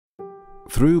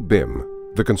Through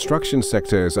BIM, the construction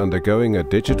sector is undergoing a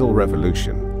digital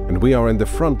revolution, and we are in the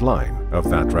front line of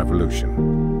that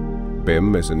revolution.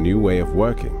 BIM is a new way of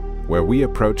working, where we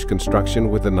approach construction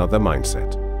with another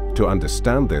mindset. To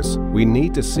understand this, we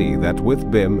need to see that with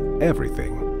BIM,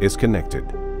 everything is connected.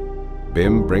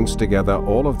 BIM brings together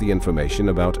all of the information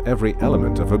about every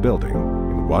element of a building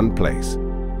in one place.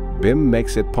 BIM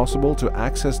makes it possible to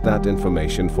access that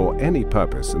information for any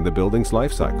purpose in the building's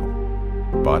life cycle.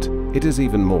 But it is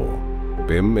even more.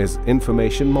 BIM is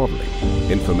information modeling,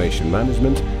 information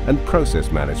management and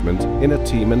process management in a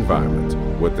team environment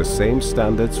with the same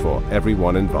standards for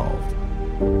everyone involved.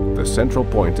 The central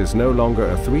point is no longer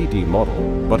a 3D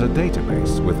model, but a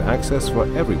database with access for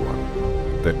everyone.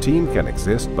 The team can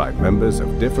exist by members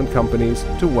of different companies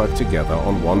to work together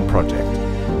on one project.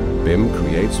 BIM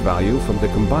creates value from the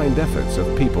combined efforts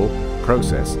of people,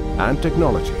 process and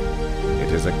technology.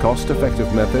 It is a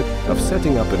cost-effective method of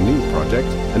setting up a new project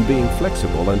and being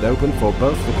flexible and open for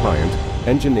both the client,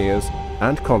 engineers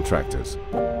and contractors.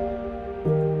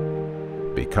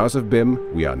 Because of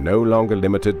BIM, we are no longer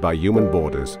limited by human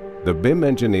borders. The BIM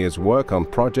engineers work on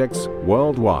projects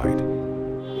worldwide.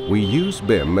 We use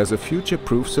BIM as a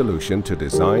future-proof solution to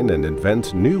design and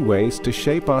invent new ways to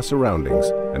shape our surroundings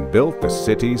and build the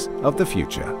cities of the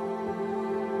future.